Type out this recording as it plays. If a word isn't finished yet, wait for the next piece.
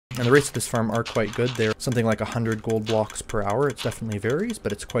And the rates of this farm are quite good. They're something like 100 gold blocks per hour. It definitely varies,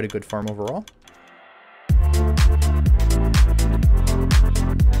 but it's quite a good farm overall.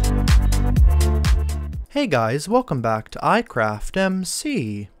 Hey guys, welcome back to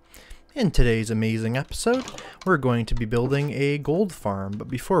Eyecraftmc. In today's amazing episode, we're going to be building a gold farm, but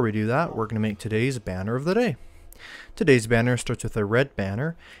before we do that, we're going to make today's banner of the day. Today's banner starts with a red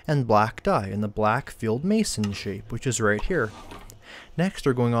banner and black dye in the black field mason shape, which is right here. Next,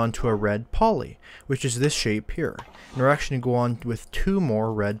 we're going on to a red poly, which is this shape here. And we're actually going to go on with 2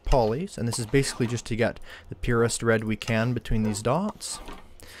 more red polys, and this is basically just to get the purest red we can between these dots.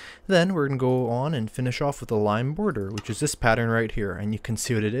 Then we're going to go on and finish off with a lime border, which is this pattern right here, and you can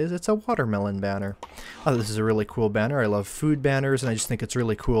see what it is. It's a watermelon banner. This is a really cool banner. I love food banners, and I just think it's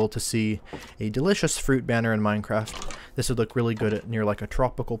really cool to see a delicious fruit banner in Minecraft. This would look really good near like a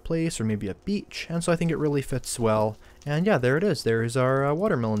tropical place or maybe a beach, and so I think it really fits well. And yeah, there it is. There is our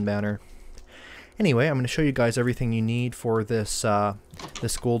watermelon banner. Anyway, I'm going to show you guys everything you need for this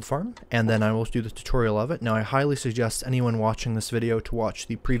this gold farm, and then I will do the tutorial of it. Now, I highly suggest anyone watching this video to watch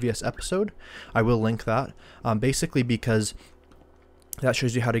the previous episode. I will link that, basically because that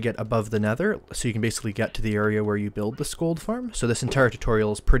shows you how to get above the nether, so you can basically get to the area where you build this gold farm. So this entire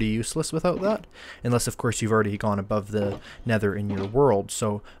tutorial is pretty useless without that, unless of course you've already gone above the nether in your world.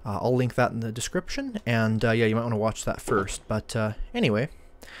 So I'll link that in the description, and yeah, you might want to watch that first. But anyway,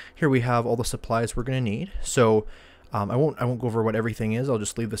 here we have all the supplies we're going to need. So I won't go over what everything is. I'll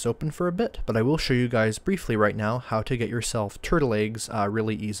just leave this open for a bit, but I will show you guys briefly right now how to get yourself turtle eggs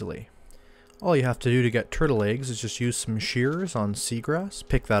really easily. All you have to do to get turtle eggs is just use some shears on seagrass,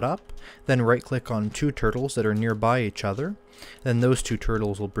 pick that up, then right click on 2 turtles that are nearby each other. Then those 2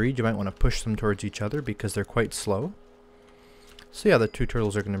 turtles will breed. You might want to push them towards each other because they're quite slow. So yeah, the 2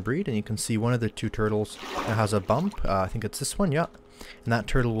 turtles are going to breed, and you can see one of the 2 turtles that has a bump. I think it's this one, yeah. And that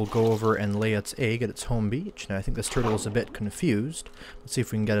turtle will go over and lay its egg at its home beach. Now I think this turtle is a bit confused. Let's see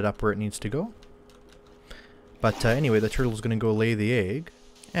if we can get it up where it needs to go. But anyway, the turtle is going to go lay the egg.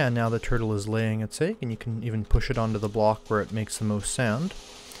 And now the turtle is laying its egg, and you can even push it onto the block where it makes the most sound.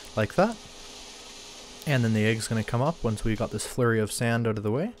 Like that. And then the egg's going to come up once we got this flurry of sand out of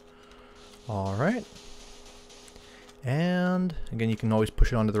the way. Alright. And again, you can always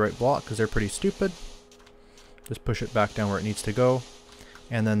push it onto the right block because they're pretty stupid. Just push it back down where it needs to go,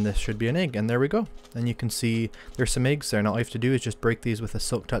 and then this should be an egg, and there we go. And you can see there's some eggs there. Now all you have to do is just break these with a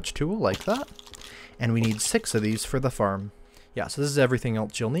silk touch tool like that, and we need 6 of these for the farm. Yeah, so this is everything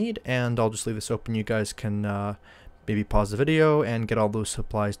else you'll need, and I'll just leave this open. You guys can maybe pause the video and get all those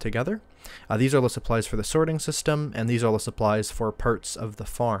supplies together. These are the supplies for the sorting system, and these are the supplies for parts of the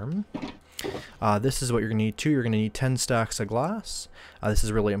farm. This is what you're going to need too. You're going to need 10 stacks of glass. This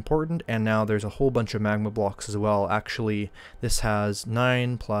is really important, and now there's a whole bunch of magma blocks as well. Actually, this has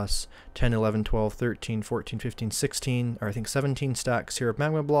 9 plus 10, 11, 12, 13, 14, 15, 16, or I think 17 stacks here of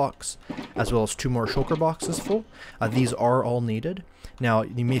magma blocks, as well as 2 more shulker boxes full. These are all needed. Now,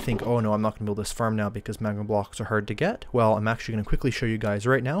 you may think, oh no, I'm not going to build this farm now because magma blocks are hard to get. Well, I'm actually going to quickly show you guys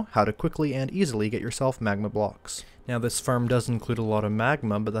right now how to quickly and easily get yourself magma blocks. Now, this farm does include a lot of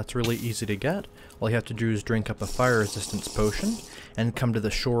magma, but that's really easy to get. All you have to do is drink up a fire resistance potion and come to the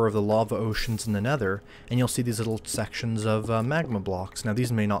shore of the lava oceans in the nether, and you'll see these little sections of magma blocks. Now,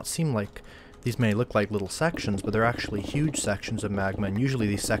 these may look like little sections, but they're actually huge sections of magma, and usually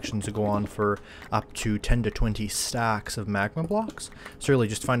these sections go on for up to 10 to 20 stacks of magma blocks. So really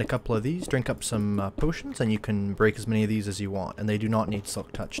just find a couple of these, drink up some potions, and you can break as many of these as you want, and they do not need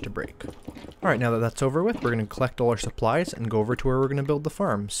silk touch to break. Alright, now that that's over with, we're going to collect all our supplies and go over to where we're going to build the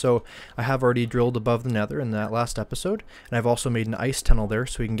farm. So I have already drilled above the nether in that last episode, and I've also made an ice tunnel there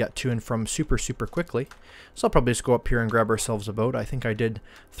so we can get to and from super quickly. So I'll probably just go up here and grab ourselves a boat. I think I did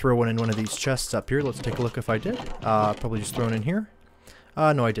throw one in one of these chests up here. Let's take a look if I did. Probably just thrown in here.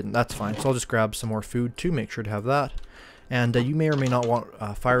 No, I didn't. That's fine. So I'll just grab some more food too. Make sure to have that. And you may or may not want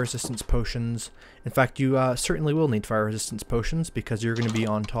fire resistance potions. In fact, you certainly will need fire resistance potions because you're going to be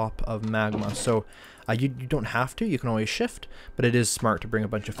on top of magma. So you don't have to. You can always shift, but it is smart to bring a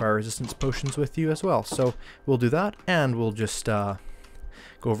bunch of fire resistance potions with you as well. So we'll do that, and we'll just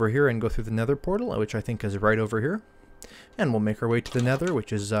go over here and go through the nether portal, which I think is right over here. And we'll make our way to the nether,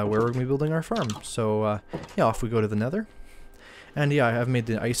 which is where we're going to be building our farm. So yeah, off we go to the nether. And yeah, I've made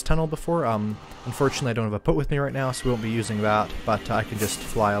the ice tunnel before. Unfortunately, I don't have a boat with me right now, so we won't be using that, but I can just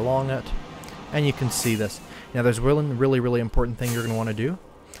fly along it. And you can see this. Now, there's one really important thing you're going to want to do,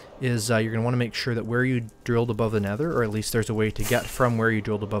 is you're going to want to make sure that where you drilled above the nether, or at least there's a way to get from where you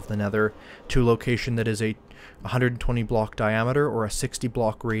drilled above the nether to a location that is a 120 block diameter or a 60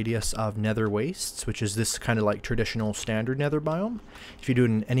 block radius of nether wastes, which is this kind of like traditional standard nether biome. If you do it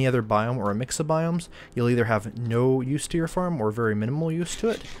in any other biome or a mix of biomes, you'll either have no use to your farm or very minimal use to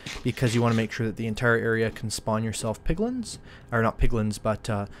it, because you want to make sure that the entire area can spawn yourself piglins, or not piglins, but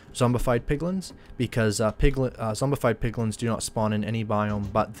zombified piglins, because zombified piglins do not spawn in any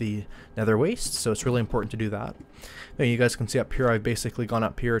biome but the nether wastes, so it's really important to do that. Now you guys can see up here, I've basically gone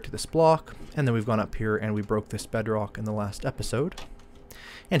up here to this block, and then we've gone up here and we broke this bedrock in the last episode.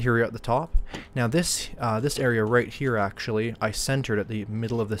 And here we are at the top. Now this area right here, actually, I centered at the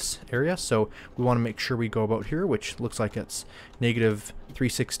middle of this area, so we want to make sure we go about here, which looks like it's negative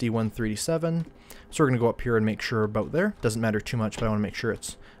 360, 137. So we're going to go up here and make sure about there. Doesn't matter too much, but I want to make sure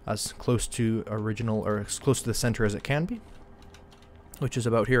it's as close to original, or as close to the center as it can be, which is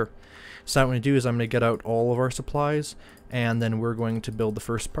about here. So what I'm going to do is I'm going to get out all of our supplies, and then we're going to build the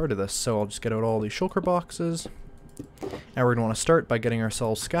first part of this. So I'll just get out all these shulker boxes, and we're going to want to start by getting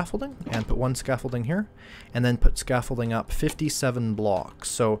ourselves scaffolding, and put one scaffolding here, and then put scaffolding up 57 blocks.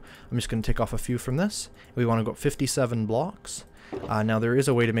 So I'm just going to take off a few from this. We want to go up 57 blocks. Now there is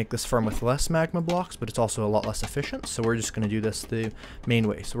a way to make this farm with less magma blocks, but it's also a lot less efficient, so we're just going to do this the main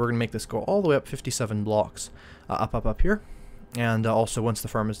way. So we're going to make this go all the way up 57 blocks, up here. And also, once the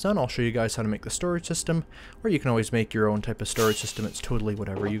farm is done, I'll show you guys how to make the storage system, or you can always make your own type of storage system. It's totally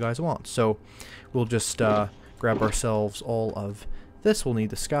whatever you guys want. So we'll just grab ourselves all of this. We'll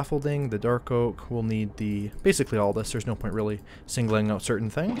need the scaffolding, the dark oak, we'll need basically all this. There's no point really singling out certain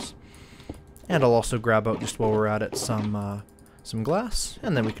things. And I'll also grab out, just while we're at it, some glass,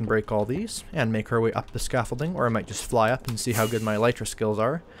 and then we can break all these and make our way up the scaffolding, or I might just fly up and see how good my elytra skills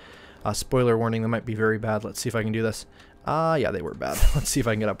are. Spoiler warning, they might be very bad. Let's see if I can do this. Yeah, they were bad. Let's see if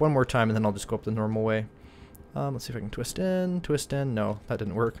I can get up one more time, and then I'll just go up the normal way. Let's see if I can twist in. No, that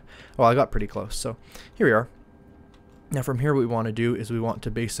didn't work. Well, I got pretty close, so here we are. Now from here, what we want to do is we want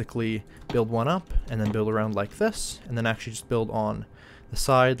to basically build one up, and then build around like this, and then actually just build on the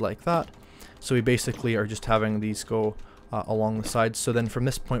side like that. So we basically are just having these go along the sides. So then from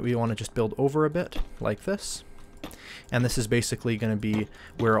this point, we want to just build over a bit like this. And this is basically going to be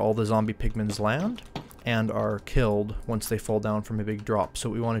where all the zombie pigments land and are killed once they fall down from a big drop. So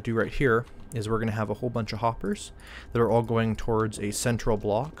what we want to do right here is we're going to have a whole bunch of hoppers that are all going towards a central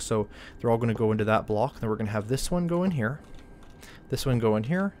block. So they're all going to go into that block. Then we're going to have this one go in here, this one go in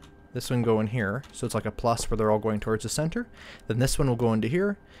here, this one go in here. So it's like a plus where they're all going towards the center. Then this one will go into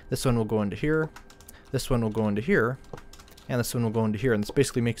here, this one will go into here, this one will go into here, and this one will go into here. And this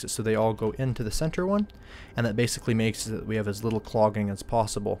basically makes it so they all go into the center one, and that basically makes it that we have as little clogging as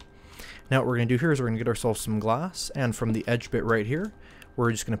possible. Now what we're going to do here is we're going to get ourselves some glass, and from the edge bit right here,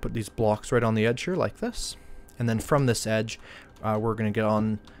 we're just going to put these blocks right on the edge here like this. And then from this edge, we're going to get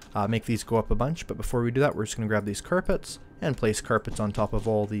on, make these go up a bunch. But before we do that, we're just going to grab these carpets and place carpets on top of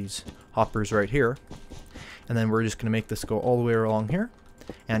all these hoppers right here. And then we're just going to make this go all the way along here.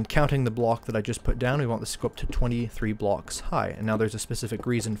 And counting the block that I just put down, we want this to go up to 23 blocks high. And now there's a specific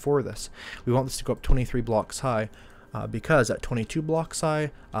reason for this. We want this to go up 23 blocks high because at 22 blocks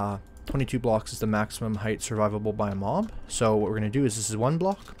high, 22 blocks is the maximum height survivable by a mob. So what we're going to do is this is one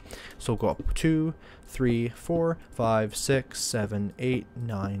block. So we'll go up 2, 3, 4, 5, 6, 7, 8,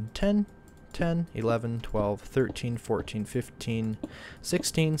 9, 10. 10, 11, 12, 13, 14, 15,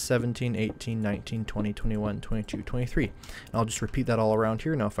 16, 17, 18, 19, 20, 21, 22, 23. And I'll just repeat that all around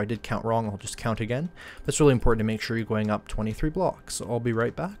here. Now if I did count wrong, I'll just count again. But it's really important to make sure you're going up 23 blocks. So I'll be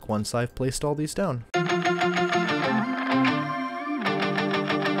right back once I've placed all these down.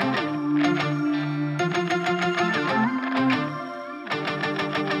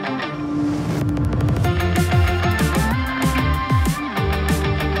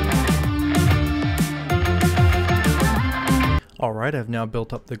 Alright, I've now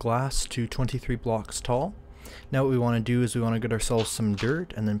built up the glass to 23 blocks tall. Now what we want to do is we want to get ourselves some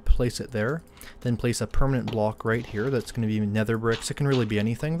dirt and then place it there. Then place a permanent block right here that's going to be nether bricks. It can really be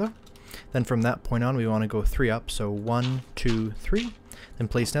anything though. Then from that point on we want to go 3 up. So 1, 2, 3. Then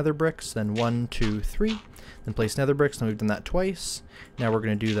place nether bricks. Then 1, 2, 3. Then place nether bricks. Now we've done that twice. Now we're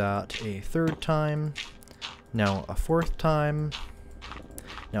going to do that a 3rd time. Now a 4th time.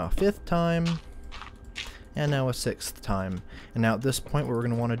 Now a 5th time. And now a 6th time. And now at this point what we're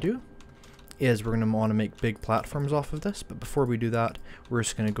going to want to do is we're going to want to make big platforms off of this, but before we do that we're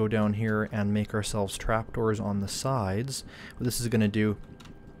just going to go down here and make ourselves trapdoors on the sides. What this is going to do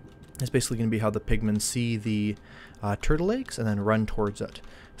is basically going to be how the pigmen see the turtle eggs and then run towards it.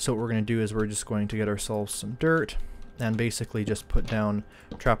 So what we're going to do is we're just going to get ourselves some dirt and basically just put down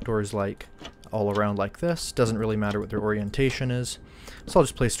trapdoors like all around like this. Doesn't really matter what their orientation is. So I'll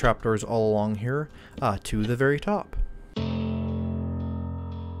just place trapdoors all along here to the very top.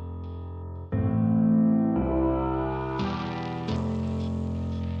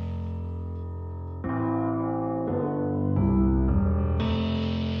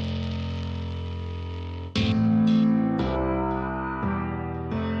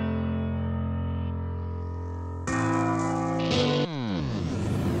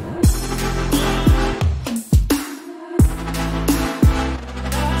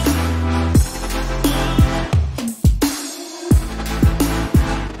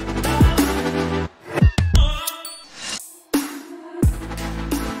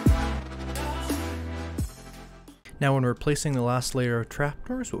 Now when we're placing the last layer of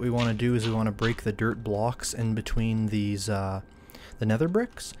trapdoors, what we want to do is we want to break the dirt blocks in between these the nether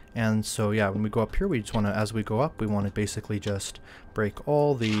bricks. And so yeah, when we go up here, we just want to, as we go up, we want to basically just break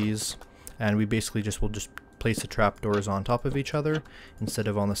all these, and we basically will just place the trapdoors on top of each other instead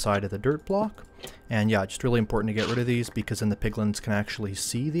of on the side of the dirt block. And yeah, just really important to get rid of these, because then the piglins can actually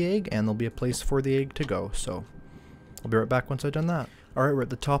see the egg and there'll be a place for the egg to go. So I'll be right back once I've done that. Alright, we're at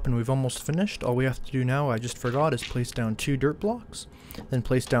the top and we've almost finished. All we have to do now, I just forgot, is place down 2 dirt blocks, then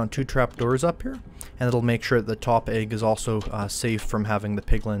place down 2 trapdoors up here, and it'll make sure that the top egg is also safe from having the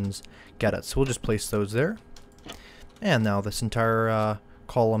piglins get it. So we'll just place those there. And now this entire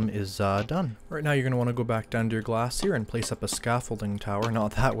column is done. Right now you're going to want to go back down to your glass here and place up a scaffolding tower.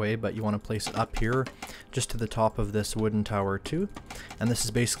 Not that way, but you want to place it up here just to the top of this wooden tower too. And this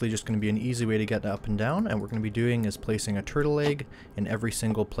is basically just going to be an easy way to get up and down, and what we're going to be doing is placing a turtle egg in every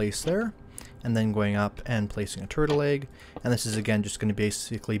single place there, and then going up and placing a turtle egg. And this is again just going to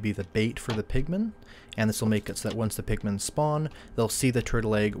basically be the bait for the pigmen, and this will make it so that once the pigmen spawn, they'll see the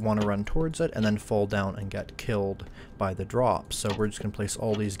turtle egg, want to run towards it, and then fall down and get killed by the drop. So we're just going to place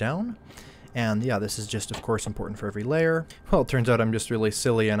all these down. And yeah, this is just of course important for every layer. Well, it turns out I'm just really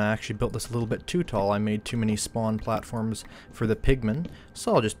silly and I actually built this a little bit too tall. I made too many spawn platforms for the pigmen,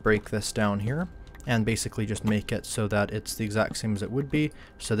 so I'll just break this down here and basically just make it so that it's the exact same as it would be.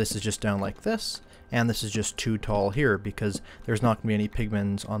 So this is just down like this, and this is just too tall here because there's not going to be any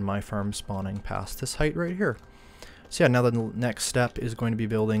pigments on my farm spawning past this height right here. So yeah, now the next step is going to be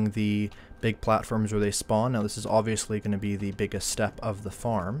building the big platforms where they spawn. Now this is obviously going to be the biggest step of the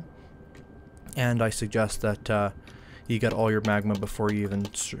farm, and I suggest that you get all your magma before you even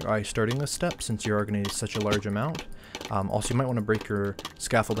try starting this step, since you are going to need such a large amount. Also, you might want to break your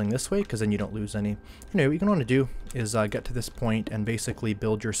scaffolding this way, because then you don't lose any. Anyway, what you're going to want to do is get to this point and basically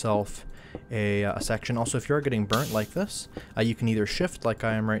build yourself a section. Also, if you are getting burnt like this, you can either shift like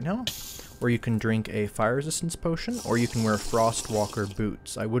I am right now, or you can drink a fire resistance potion, or you can wear Frostwalker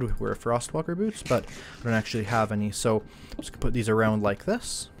boots. I would wear Frostwalker boots, but I don't actually have any, so I'm just going to put these around like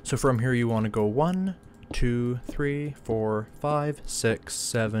this. So from here you want to go 1, 2, 3, 4, 5, 6,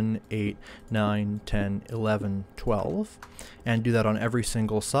 7, 8, 9, 10, 11, 12, and do that on every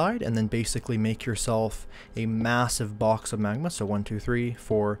single side, and then basically make yourself a massive box of magma. So 1, 2, 3,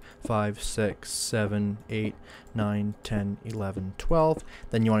 4, 5, 6, 7, 8, 9, 10, 11, 12.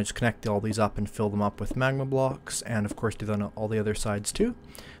 Then you want to just connect all these up and fill them up with magma blocks, and of course do that on all the other sides too.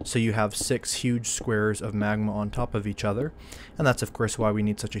 So you have 6 huge squares of magma on top of each other, and that's of course why we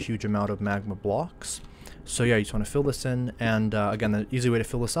need such a huge amount of magma blocks. So yeah, you just want to fill this in, and again, the easy way to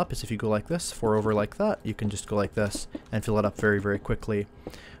fill this up is if you go like this, 4 over like that. You can just go like this and fill it up very, very quickly.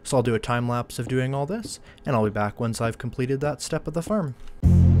 So I'll do a time lapse of doing all this, and I'll be back once I've completed that step of the farm.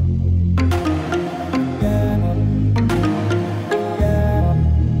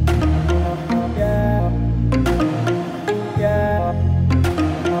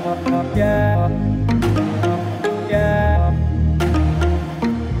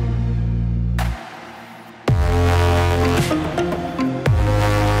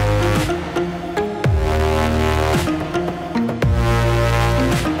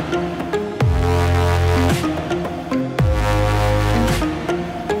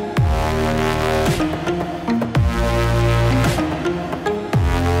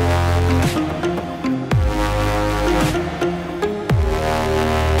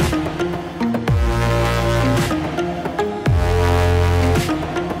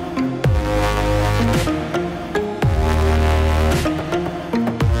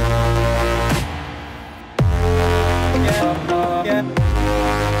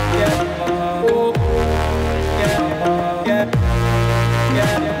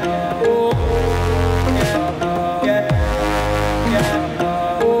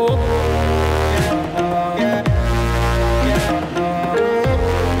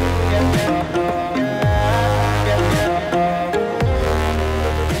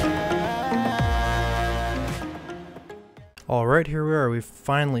 Alright, here we are. We've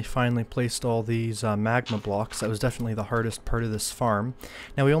finally placed all these magma blocks. That was definitely the hardest part of this farm.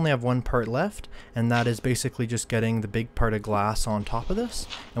 Now we only have one part left, and that is basically just getting the big part of glass on top of this.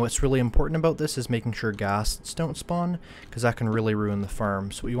 And what's really important about this is making sure ghasts don't spawn, because that can really ruin the farm.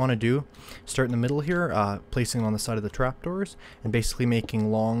 So what you want to do, start in the middle here, placing them on the side of the trapdoors, and basically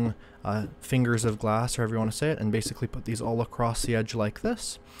making long fingers of glass, or however you want to say it, and basically put these all across the edge like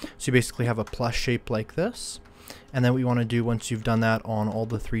this. So you basically have a plus shape like this. And then what you want to do once you've done that on all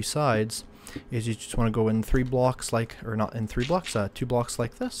the three sides is you just want to go in 3 blocks like, or not in 3 blocks, 2 blocks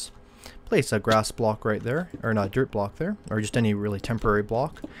like this. Place a grass block right there, or not a dirt block there, or just any really temporary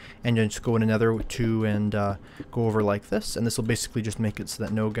block. And then just go in another 2 and go over like this. And this will basically just make it so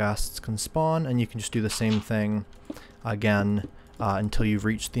that no ghasts can spawn. And you can just do the same thing again until you've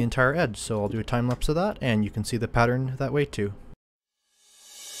reached the entire edge. So I'll do a time lapse of that, and you can see the pattern that way too.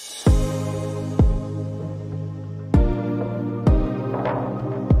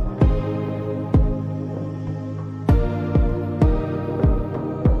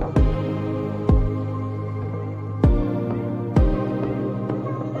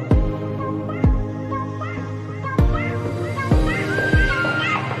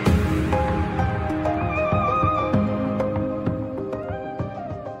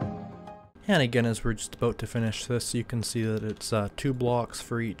 And again, as we're just about to finish this, you can see that it's 2 blocks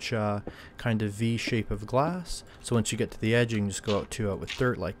for each kind of V shape of glass. So once you get to the edge, you can just go out 2 out with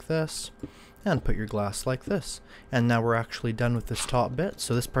dirt like this, and put your glass like this. And now we're actually done with this top bit,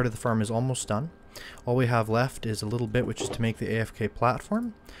 so this part of the farm is almost done. All we have left is a little bit, which is to make the AFK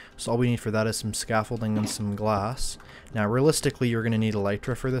platform. So all we need for that is some scaffolding and some glass. Now realistically, you're going to need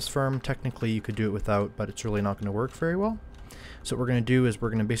elytra for this farm. Technically you could do it without, but it's really not going to work very well. So what we're going to do is we're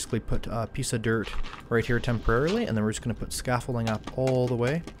going to basically put a piece of dirt right here temporarily, and then we're just going to put scaffolding up all the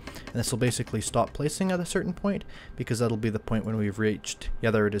way. And this will basically stop placing at a certain point, because that'll be the point when we've reached, yeah,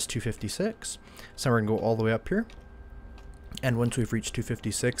 there it is, 256. So we're going to go all the way up here. And once we've reached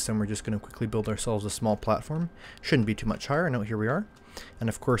 256, then we're just going to quickly build ourselves a small platform. Shouldn't be too much higher. Now here we are. And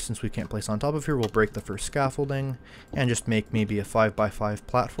of course, since we can't place on top of here, we'll break the first scaffolding and just make maybe a 5x5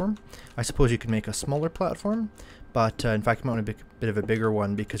 platform. I suppose you could make a smaller platform, but in fact you might want a bit of a bigger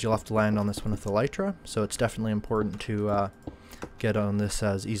one, because you'll have to land on this one with elytra. So it's definitely important to get on this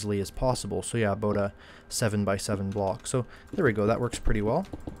as easily as possible. So yeah, about a 7x7 block. So there we go, that works pretty well.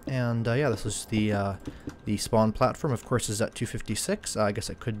 And yeah, this is the spawn platform. Of course is at 256. I guess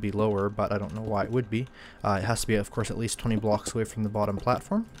it could be lower, but I don't know why it would be. It has to be, of course, at least 20 blocks away from the bottom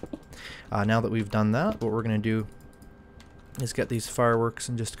platform. Now that we've done that, what we're going to do is get these fireworks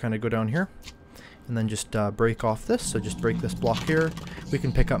and just kind of go down here. And then just break off this, so just break this block here. We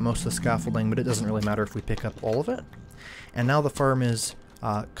can pick up most of the scaffolding, but it doesn't really matter if we pick up all of it. And now the farm is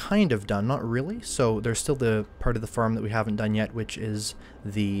kind of done, not really. So there's still the part of the farm that we haven't done yet, which is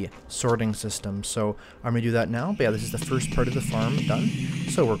the sorting system. So I'm going to do that now. But yeah, this is the first part of the farm done.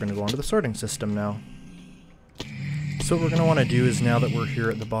 So we're going to go on to the sorting system now. So what we're going to want to do is, now that we're here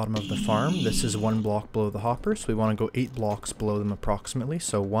at the bottom of the farm, this is 1 block below the hopper, so we want to go 8 blocks below them approximately.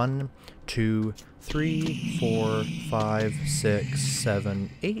 So 1, 2, 3, 4, 5, 6, 7,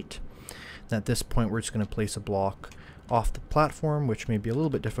 8. And at this point we're just going to place a block off the platform, which may be a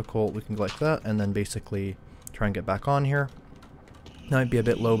little bit difficult. We can go like that and then basically try and get back on here. That might be a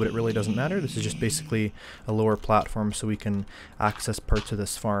bit low, but it really doesn't matter. This is just basically a lower platform so we can access parts of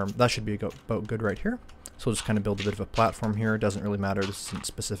this farm. That should be about good right here. So we'll just kind of build a bit of a platform here. It doesn't really matter, this isn't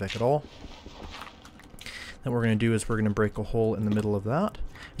specific at all. Then what we're going to do is we're going to break a hole in the middle of that.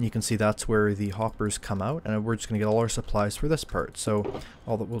 And you can see that's where the hoppers come out. And we're just going to get all our supplies for this part. So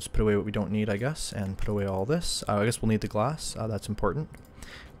we'll just put away what we don't need, I guess, and put away all this. I guess we'll need the glass, that's important.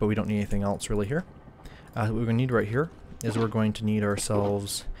 But we don't need anything else really here. What we're going to need right here is we're going to need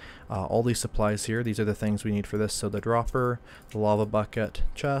ourselves all these supplies here. These are the things we need for this. So the dropper, the lava bucket,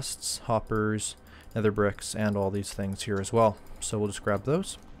 chests, hoppers, nether bricks, and all these things here as well. So we'll just grab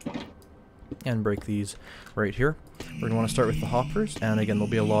those and break these right here. We're going to want to start with the hoppers, and again there'll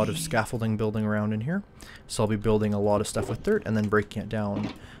be a lot of scaffolding building around in here. So I'll be building a lot of stuff with dirt and then breaking it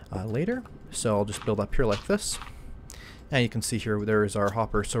down later. So I'll just build up here like this. And you can see here there is our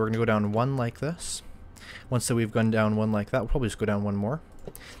hopper. So we're going to go down 1 like this. Once that we've gone down 1 like that, we'll probably just go down 1 more.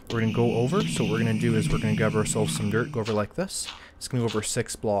 We're going to go over, so what we're going to do is we're going to grab ourselves some dirt, go over like this. It's going to go over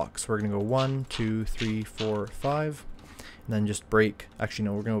 6 blocks. We're going to go 1, 2, 3, 4, 5, and then just break, actually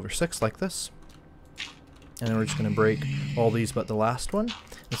no, we're going to go over 6 like this. And then we're just going to break all these but the last one.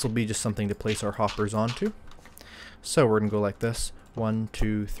 This will be just something to place our hoppers onto. So we're going to go like this, 1,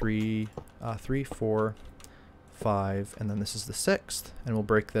 2, 3, 4, 5, and then this is the 6th, and we'll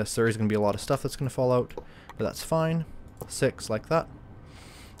break this. There is going to be a lot of stuff that's going to fall out, but that's fine. 6 like that.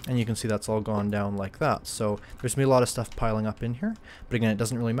 And you can see that's all gone down like that. So there's going to be a lot of stuff piling up in here. But again, it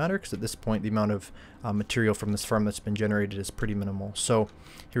doesn't really matter because at this point the amount of material from this farm that's been generated is pretty minimal. So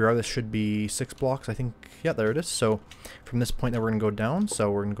here we are. This should be 6 blocks, I think. Yeah, there it is. So from this point now we're going to go down.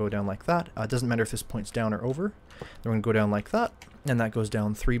 So we're going to go down like that. It doesn't matter if this point's down or over. Then we're going to go down like that. And that goes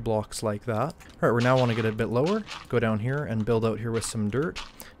down 3 blocks like that. Alright, we now want to get a bit lower. Go down here and build out here with some dirt.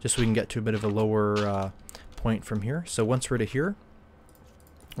 Just so we can get to a bit of a lower point from here. So once we're to here,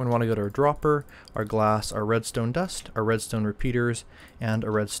 we're going to want to go to our dropper, our glass, our redstone dust, our redstone repeaters, and a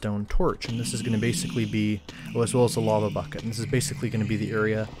redstone torch. And this is going to basically be, as well as a lava bucket. And this is basically going to be the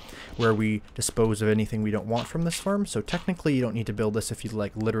area where we dispose of anything we don't want from this farm. So technically you don't need to build this if you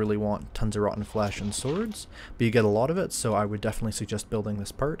like literally want tons of rotten flesh and swords, but you get a lot of it, so I would definitely suggest building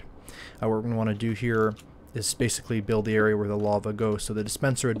this part. What we're going to want to do here is basically build the area where the lava goes. So the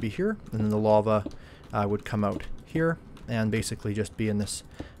dispenser would be here, and then the lava would come out here, and basically just be in this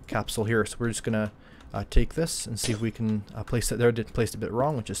capsule here. So we're just going to take this and see if we can place it there. I did place it a bit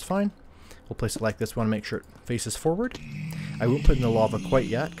wrong, which is fine. We'll place it like this. We want to make sure it faces forward. I won't put in the lava quite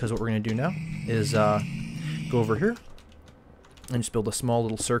yet, because what we're going to do now is go over here and just build a small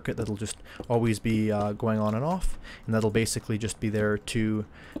little circuit that'll just always be going on and off, and that'll basically just be there to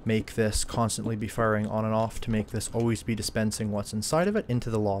make this constantly be firing on and off, to make this always be dispensing what's inside of it into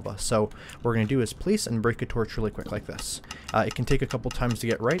the lava. So what we're going to do is place and break a torch really quick like this. It can take a couple times to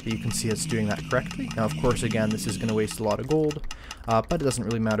get right, but you can see it's doing that correctly. Now of course again this is going to waste a lot of gold, but it doesn't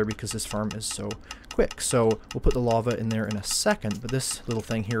really matter because this farm is so quick. So we'll put the lava in there in a second, but this little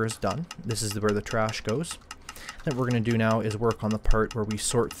thing here is done. This is where the trash goes. What we're going to do now is work on the part where we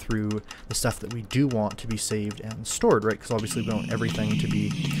sort through the stuff that we do want to be saved and stored, right? Because obviously we want everything to be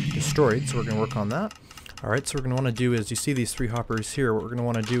destroyed, so we're going to work on that. Alright, so what we're going to want to do is, you see these 3 hoppers here, what we're going to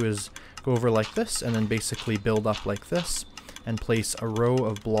want to do is go over like this, and then basically build up like this, and place a row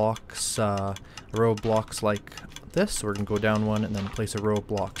of blocks like this. So we're going to go down 1, and then place a row of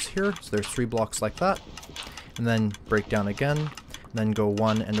blocks here. So there's 3 blocks like that, and then break down again, then go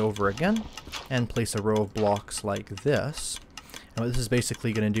 1 and over again, and place a row of blocks like this. And what this is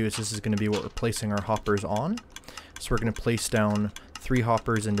basically going to do is this is going to be what we're placing our hoppers on. So we're going to place down 3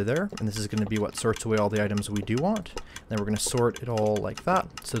 hoppers into there, and this is going to be what sorts away all the items we do want. Then we're going to sort it all like that,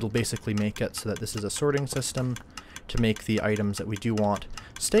 so it'll basically make it so that this is a sorting system to make the items that we do want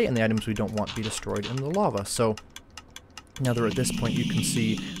stay and the items we don't want be destroyed in the lava. So now that we're at this point, you can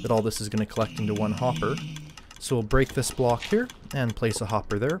see that all this is going to collect into 1 hopper. So we'll break this block here and place a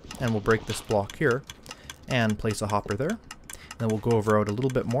hopper there, and we'll break this block here and place a hopper there. Then we'll go over out a little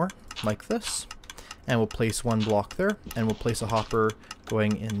bit more like this, and we'll place 1 block there, and we'll place a hopper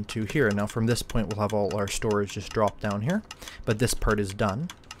going into here. Now from this point we'll have all our storage just drop down here, but this part is done.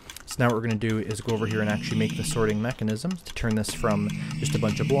 So now what we're going to do is go over here and actually make the sorting mechanisms to turn this from just a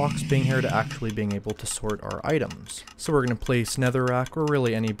bunch of blocks being here to actually being able to sort our items. So we're going to place netherrack, or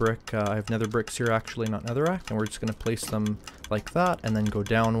really any brick. I have nether bricks here actually, not netherrack, and we're just going to place them like that and then go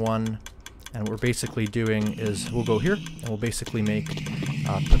down 1. And what we're basically doing is we'll go here and we'll basically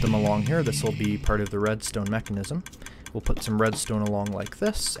put them along here. This will be part of the redstone mechanism. We'll put some redstone along like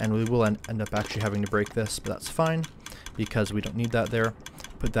this, and we will end up actually having to break this, but that's fine because we don't need that there.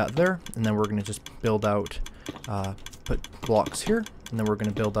 Put that there, and then we're going to just build out, put blocks here, and then we're going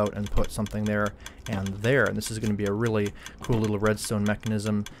to build out and put something there and there. And this is going to be a really cool little redstone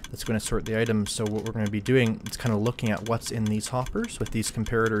mechanism that's going to sort the items. So what we're going to be doing is kind of looking at what's in these hoppers with these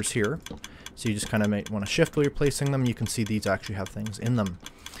comparators here. So you just kind of might want to shift while you're placing them. You can see these actually have things in them.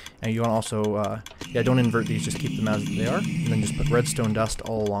 And you want to also, don't invert these, just keep them as they are. And then just put redstone dust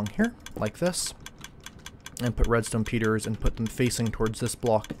all along here, like this. And put redstone repeaters and put them facing towards this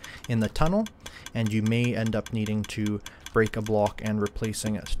block in the tunnel. And you may end up needing to break a block and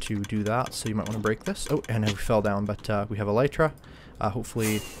replacing it to do that. So you might want to break this. Oh, and it fell down, but we have elytra.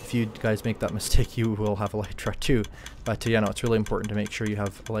 Hopefully, if you guys make that mistake, you will have elytra too. But yeah, no, it's really important to make sure you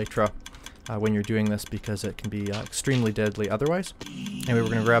have elytra when you're doing this, because it can be extremely deadly otherwise. Anyway, we're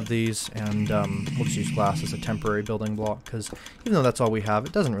going to grab these, and we'll just use glass as a temporary building block, because even though that's all we have,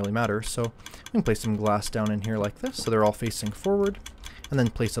 it doesn't really matter. So we can place some glass down in here like this, so they're all facing forward, and then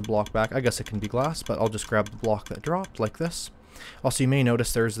place a block back. I guess it can be glass, but I'll just grab the block that dropped like this. Also, you may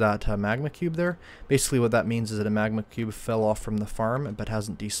notice there's that magma cube there. Basically what that means is that a magma cube fell off from the farm but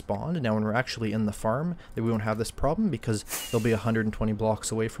hasn't despawned. Now when we're actually in the farm, we won't have this problem because they'll be 120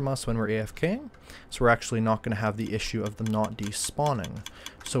 blocks away from us when we're AFKing. So we're actually not going to have the issue of them not despawning.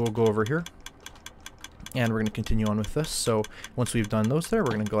 So we'll go over here, and we're going to continue on with this. So once we've done those there,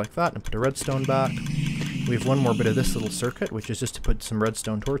 we're going to go like that and put a redstone back. we have one more bit of this little circuit, which is just to put some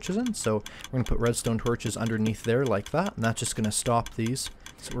redstone torches in. So we're going to put redstone torches underneath there like that, and that's just going to stop these.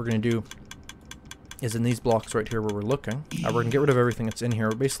 So what we're going to do is in these blocks right here where we're looking, we're going to get rid of everything that's in here.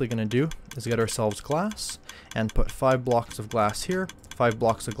 What we're basically going to do is get ourselves glass and put 5 blocks of glass here, 5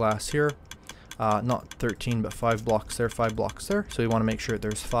 blocks of glass here, not 13 but 5 blocks there, 5 blocks there. So we want to make sure that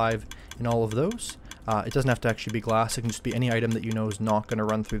there's 5 in all of those. It doesn't have to actually be glass, it can just be any item that you know is not going to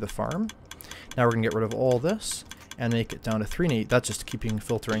run through the farm. Now we're going to get rid of all this and make it down to 3, and that's just keeping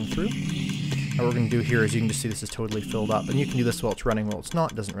filtering through. And what we're going to do here is you can just see this is totally filled up, and you can do this while it's running, while it's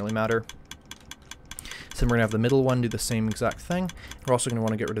not, it doesn't really matter. So we're going to have the middle one do the same exact thing. We're also going to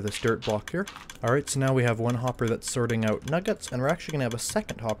want to get rid of this dirt block here. Alright, so now we have one hopper that's sorting out nuggets, and we're actually going to have a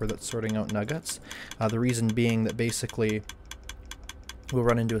second hopper that's sorting out nuggets. The reason being that basically we'll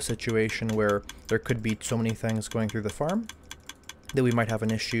run into a situation where there could be so many things going through the farm that we might have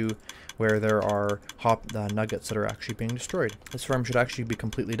an issue where there are nuggets that are actually being destroyed. This farm should actually be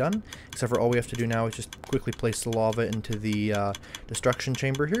completely done, except for all we have to do now is just quickly place the lava into the destruction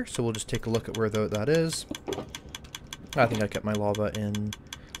chamber here. So we'll just take a look at where that is. I think I kept my lava in,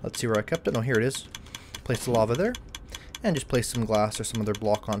 let's see where I kept it. No, here it is. Place the lava there, and just place some glass or some other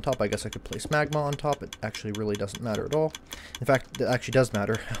block on top. I guess I could place magma on top. It actually really doesn't matter at all. In fact, it actually does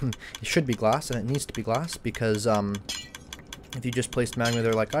matter. It should be glass, and it needs to be glass because if you just placed magma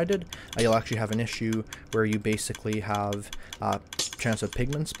there like I did, you'll actually have an issue where you basically have a chance of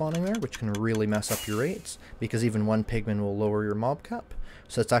pigmen spawning there, which can really mess up your rates, because even one pigman will lower your mob cap.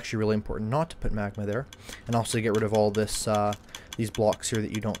 So it's actually really important not to put magma there, and also get rid of all this these blocks here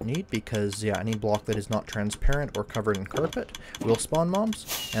that you don't need, because yeah, any block that is not transparent or covered in carpet will spawn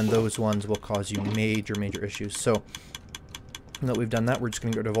mobs, and those ones will cause you major issues. So now that we've done that, we're just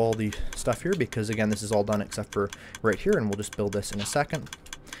going to get rid of all the stuff here, because again, this is all done except for right here, and we'll just build this in a second.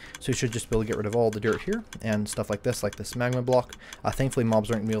 So you should just be able to get rid of all the dirt here and stuff like this magma block. Thankfully, mobs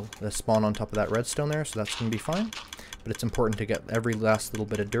aren't going to be able to spawn on top of that redstone there, so that's going to be fine. But it's important to get every last little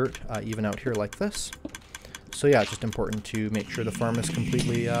bit of dirt even out here like this. So yeah, it's just important to make sure the farm is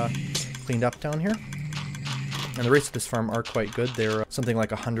completely cleaned up down here. And the rates of this farm are quite good. They're something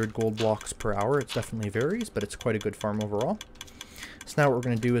like 100 gold blocks per hour. It definitely varies, but it's quite a good farm overall. So now what we're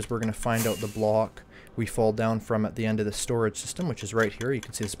going to do is we're going to find out the block we fall down from at the end of the storage system, which is right here. You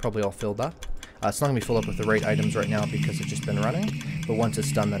can see it's probably all filled up. It's not going to be filled up with the right items right now because it's just been running, but once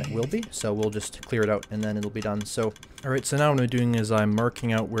it's done then it will be. So we'll just clear it out and then it'll be done. So alright, so now what I'm doing is I'm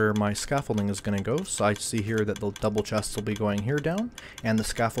marking out where my scaffolding is going to go. So I see here that the double chests will be going here down, and the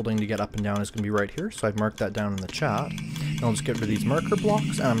scaffolding to get up and down is going to be right here. So I've marked that down in the chat. Now I'll just get rid of these marker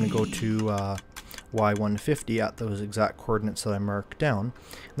blocks, and I'm going to go to Y150 at those exact coordinates that I marked down.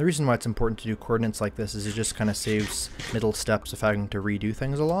 And the reason why it's important to do coordinates like this is it just kind of saves middle steps of having to redo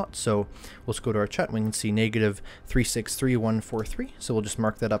things a lot. So we'll just go to our chat and we can see negative 363143. So we'll just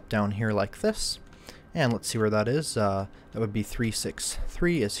mark that up down here like this. And let's see where that is. That would be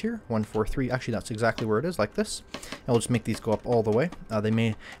 363 is here, 143. Actually, that's exactly where it is, like this. And we'll just make these go up all the way. They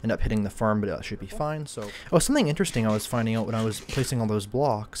may end up hitting the farm, but that should be fine. So, something interesting I was finding out when I was placing all those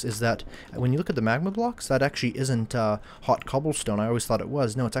blocks is that when you look at the magma blocks, that actually isn't hot cobblestone. I always thought it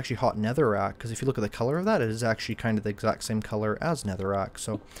was. No, it's actually hot netherrack, because if you look at the color of that, it is actually kind of the exact same color as netherrack.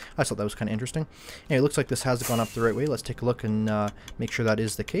 So I thought that was kind of interesting. Anyway, it looks like this has gone up the right way. Let's take a look and make sure that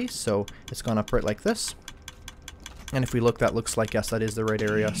is the case. So it's gone up right like this. And if we look, that looks like, yes, that is the right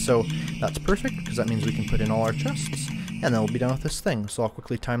area. So that's perfect, because that means we can put in all our chests, and then we'll be done with this thing. So I'll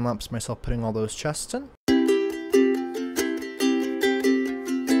quickly time-lapse myself putting all those chests in.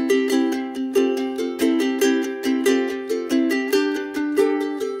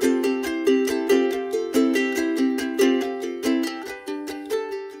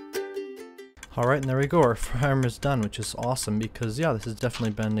 Alright, and there we go, our farm is done, which is awesome because, yeah, this has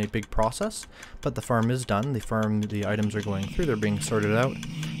definitely been a big process, but the farm is done. The items are going through, they're being sorted out.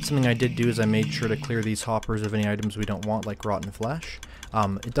 Something I did do is I made sure to clear these hoppers of any items we don't want, like rotten flesh.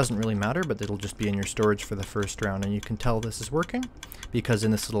 It doesn't really matter, but it'll just be in your storage for the first round, and you can tell this is working because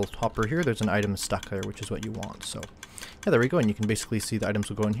in this little hopper here, there's an item stuck there, which is what you want. So yeah, there we go, and you can basically see the items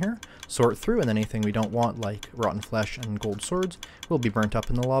will go in here, sort through, and then anything we don't want, like rotten flesh and gold swords, will be burnt up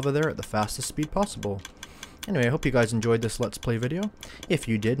in the lava there at the fastest speed possible. Anyway, I hope you guys enjoyed this Let's Play video. If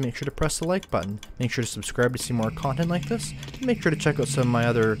you did, make sure to press the like button. Make sure to subscribe to see more content like this. And make sure to check out some of my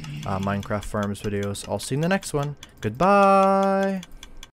other Minecraft Farms videos. I'll see you in the next one. Goodbye!